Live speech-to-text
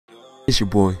It's your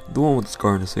boy, the one with the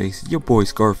scar on his face, your boy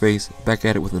Scarface, back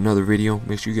at it with another video.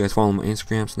 Make sure you guys follow my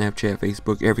Instagram, Snapchat,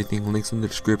 Facebook, everything, links in the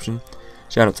description.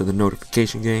 Shout out to the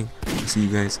notification gang. I see you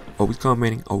guys always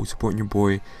commenting, always supporting your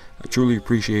boy. I truly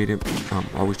appreciate it.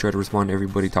 Always try to respond to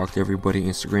everybody, talk to everybody,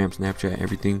 Instagram, Snapchat,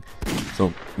 everything.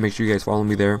 So make sure you guys follow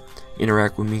me there,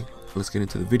 interact with me. Let's get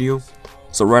into the video.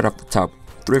 So right off the top,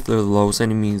 Thrift of the Low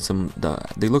sending me some,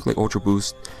 they look like Ultra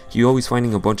Boost. He always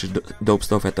finding a bunch of dope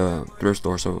stuff at the thrift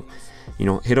store, so you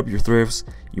know, hit up your thrifts,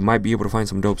 you might be able to find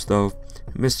some dope stuff.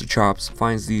 Mr. Chops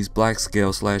finds these black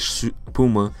scale slash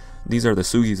Puma, these are the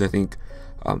Sugis I think,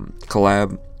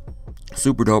 collab,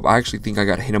 super dope. I actually think I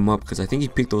gotta hit him up because I think he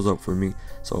picked those up for me,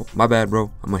 so my bad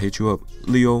bro, I'm gonna hit you up.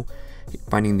 Leo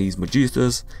finding these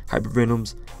Magistas,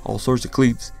 Hypervenoms, all sorts of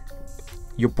cleats.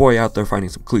 Your boy out there finding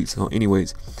some cleats. So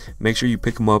anyways, make sure you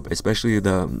pick them up, especially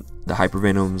the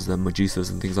Hypervenoms, the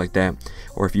Magistas and things like that.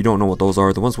 Or if you don't know what those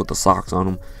are, the ones with the socks on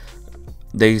them,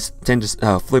 they tend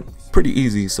to flip pretty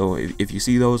easy. So if you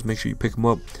see those, make sure you pick them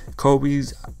up.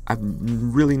 Kobe's, I've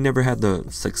really never had the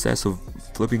success of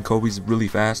flipping Kobe's really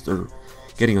fast or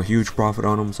getting a huge profit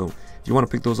on them. So if you want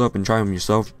to pick those up and try them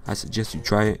yourself, I suggest you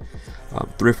try it.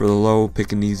 Thrift for the Low,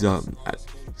 picking these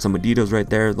some Adidas right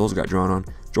there, those got drawn on.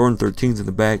 Jordan 13s in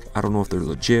the back. I don't know if they're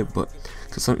legit, but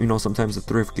because you know, sometimes the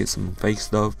thrift gets some fake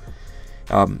stuff.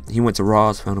 He went to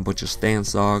Ross, found a bunch of Stan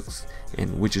socks,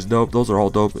 and which is dope. Those are all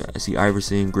dope. I see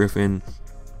Iverson, Griffin.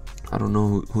 I don't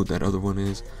know who that other one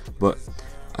is, but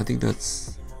I think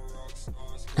that's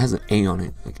has an A on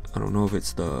it. Like, I don't know if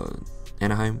it's the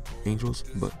Anaheim Angels,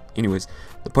 but anyways,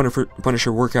 the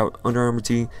Punisher workout Under Armour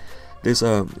tee. This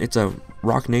it's a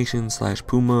Rock Nation /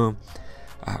 Puma.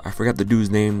 I forgot the dude's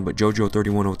name, but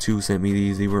JoJo3102 sent me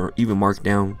these. They were even marked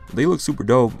down. They look super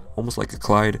dope, almost like a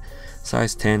Clyde.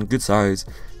 Size 10, good size.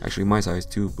 Actually, my size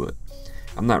too, but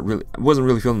I wasn't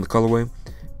really feeling the colorway.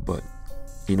 But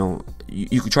you know,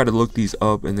 you could try to look these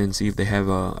up and then see if they have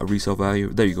a resale value.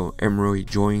 There you go, Emery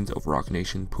Joins of Rock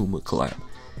Nation Puma collab.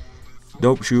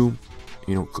 Dope shoe.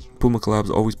 You know, Puma collabs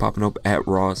always popping up at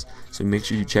Ross, so make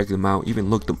sure you check them out.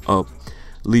 Even look them up.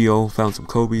 Leo found some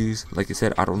Kobe's. Like I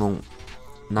said, I don't know.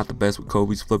 Not the best with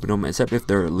Kobe's, flipping them, except if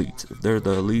they're elites. If they're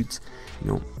the elites, you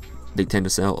know, they tend to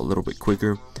sell a little bit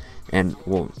quicker, and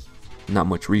well, not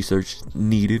much research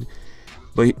needed.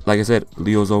 But like I said,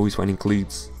 Leo's always finding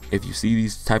cleats. If you see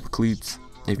these type of cleats,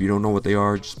 if you don't know what they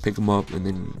are, just pick them up and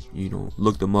then, you know,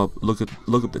 look them up. Look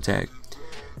up the tag.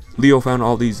 Leo found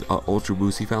all these Ultra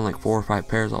Boosts. He found like 4 or 5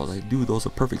 pairs. I was like, dude, those are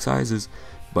perfect sizes,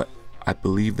 but I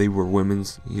believe they were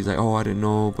women's. He's like, oh, I didn't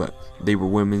know, but they were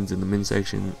women's in the men's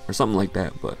section or something like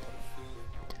that. But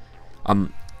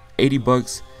 80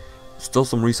 bucks, still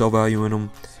some resale value in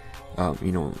them.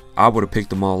 You know, I would have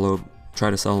picked them all up, try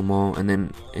to sell them all, and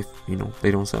then if you know they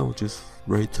don't sell, just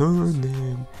return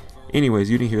them. Anyways,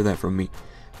 you didn't hear that from me.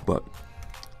 But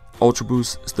Ultra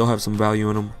Boosts still have some value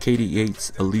in them.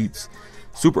 KD8s, Elites.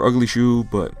 Super ugly shoe,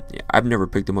 but yeah, I've never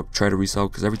picked them up to try to resell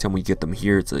because every time we get them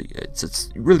here, it's a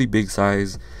really big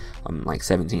size, like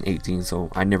 17, 18. So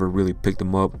I never really picked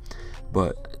them up,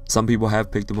 but some people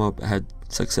have picked them up, had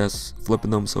success flipping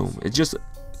them. So it just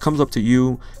comes up to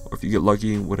you, or if you get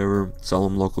lucky, whatever, sell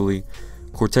them locally.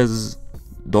 Cortez's,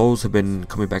 those have been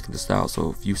coming back into style.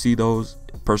 So if you see those,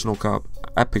 personal cop,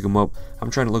 I pick them up.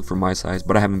 I'm trying to look for my size,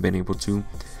 but I haven't been able to.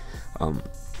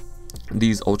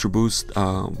 These Ultra Boosts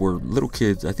were little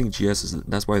kids. I think GS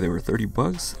that's why they were 30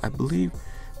 bucks, I believe.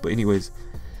 But anyways,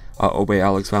 Obey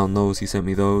Alex found those. He sent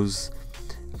me those.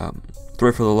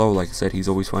 Thrift for the Low, like I said, he's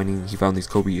always finding. He found these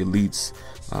Kobe Elites.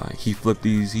 He flipped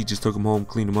these. He just took them home,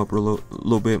 cleaned them up a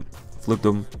little bit, flipped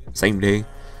them same day.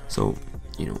 So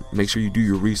you know, make sure you do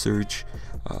your research,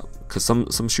 because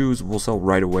some shoes will sell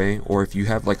right away, or if you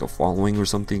have like a following or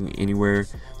something anywhere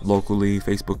locally,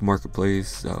 Facebook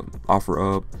Marketplace,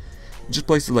 OfferUp, just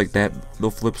places like that,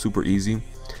 they'll flip super easy.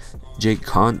 Jake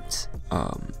Hunt,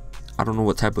 I don't know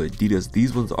what type of Adidas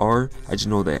these ones are. I just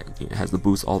know that it has the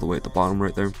boost all the way at the bottom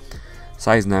right there.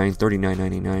 Size 9,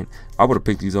 $39.99. I would have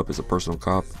picked these up as a personal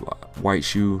cop. White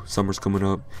shoe, summer's coming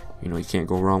up. You know, you can't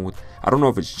go wrong with. I don't know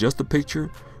if it's just a picture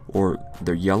or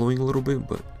they're yellowing a little bit,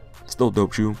 but still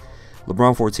dope shoe.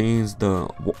 LeBron 14s, the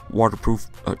waterproof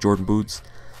Jordan boots.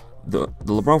 The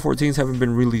LeBron 14s haven't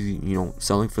been really, you know,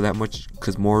 selling for that much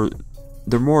because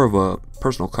they're more of a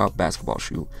personal cop basketball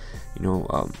shoe, you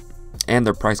know, and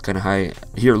they're priced kind of high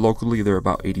here locally. They're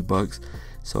about 80 bucks,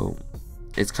 so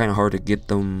it's kind of hard to get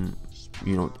them,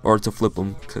 you know, or to flip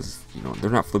them, because you know they're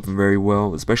not flipping very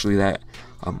well, especially that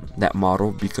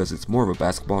model, because it's more of a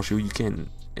basketball shoe.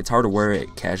 It's hard to wear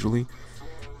it casually,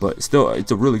 but still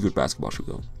it's a really good basketball shoe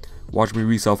though. Watch Me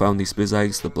Resell found these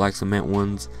Spizikes, the black cement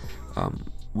ones.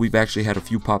 we've actually had a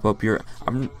few pop up here.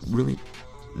 I'm really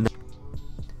not.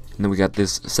 And then we got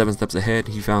this 7 Steps Ahead.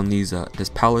 He found these this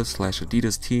Palace /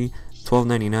 Adidas tee,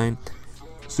 $12.99.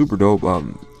 Super dope.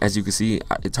 As you can see,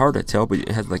 it's hard to tell, but it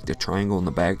has like the triangle in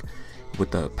the back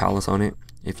with the Palace on it.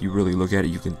 If you really look at it,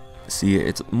 you can see it.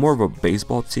 It's more of a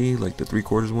baseball tee, like the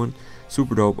 3/4 one.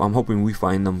 Super dope. I'm hoping we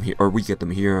find them here, or we get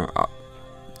them here.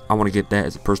 I want to get that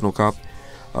as a personal cop.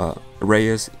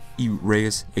 Reyes,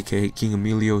 aka King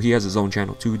Emilio, he has his own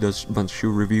channel too, does a bunch of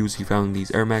shoe reviews. He found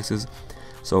these Air Maxes,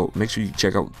 so make sure you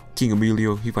check out King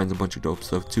Emilio. He finds a bunch of dope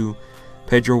stuff too.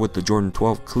 Pedro with the Jordan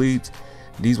 12 cleats.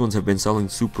 These ones have been selling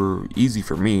super easy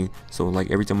for me, so like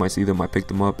every time I see them I pick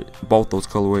them up. Both those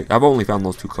colorways, I've only found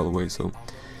those 2 colorways. So,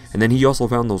 and then he also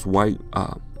found those white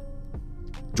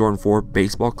Jordan 4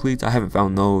 baseball cleats. I haven't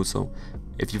found those, so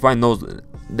if you find those,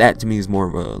 that to me is more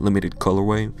of a limited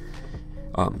colorway.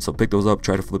 So pick those up,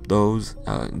 try to flip those.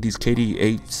 These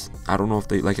KD8s, I don't know if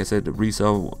they, like I said, the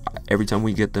resale, every time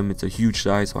we get them it's a huge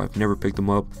size, so I've never picked them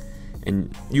up.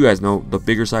 And you guys know the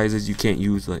bigger sizes you can't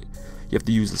use, like you have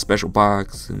to use the special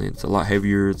box, and it's a lot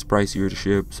heavier, it's pricier to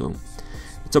ship, so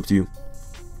it's up to you.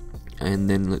 And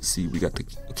then let's see, we got the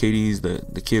KDs,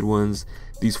 the kid ones.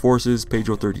 These Forces,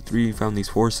 Pedro 33 found these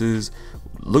Forces,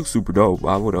 look super dope.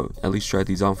 I would have at least tried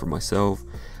these on for myself.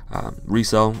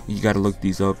 Resell, you got to look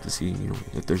these up to see, you know,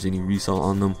 if there's any resell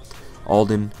on them.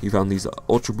 Alden, he found these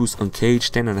Ultra Boost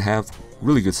Uncaged 10.5,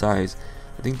 really good size.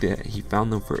 I think that he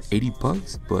found them for 80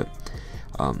 bucks, but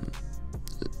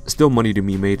still money to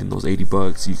be made in those 80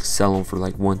 bucks. You can sell them for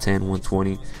like 110,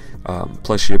 120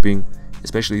 plus shipping,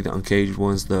 especially the uncaged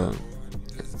ones.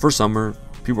 For summer,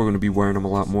 people are going to be wearing them a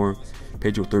lot more.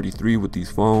 Pedro 33 with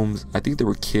these foams, I think they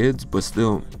were kids, but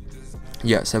still,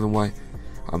 yeah, 7Y.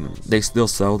 They still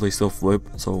sell, they still flip,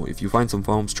 so if you find some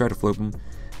foams, try to flip them.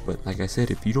 But like I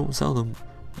said, if you don't sell them,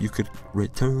 you could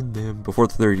return them before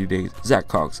the 30 days. Zach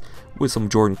Cox with some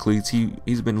Jordan cleats.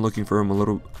 He's been looking for them a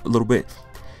little bit.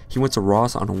 He went to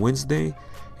Ross on a Wednesday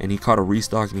and he caught a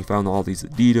restock, and he found all these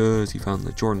Adidas, he found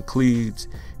the Jordan cleats,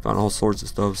 found all sorts of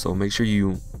stuff. So make sure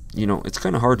you know, it's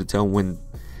kind of hard to tell when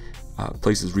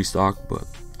places restock. But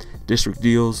District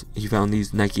Deals, he found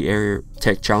these Nike Air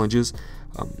Tech Challenges.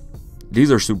 These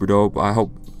are super dope. I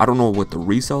don't know what the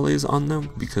resale is on them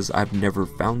because I've never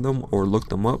found them or looked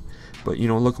them up, but you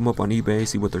know, look them up on eBay,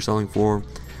 see what they're selling for.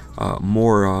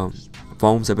 More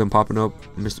foams have been popping up.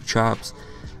 Mr. Chops,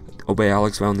 Obey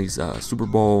Alex found these Super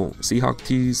Bowl Seahawk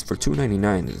tees for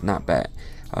 $2.99. It's not bad.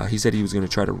 He said he was going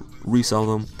to try to resell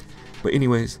them. But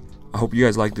anyways, I hope you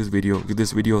guys like this video. Give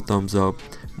this video a thumbs up.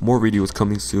 More videos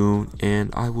coming soon,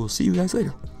 and I will see you guys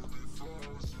later.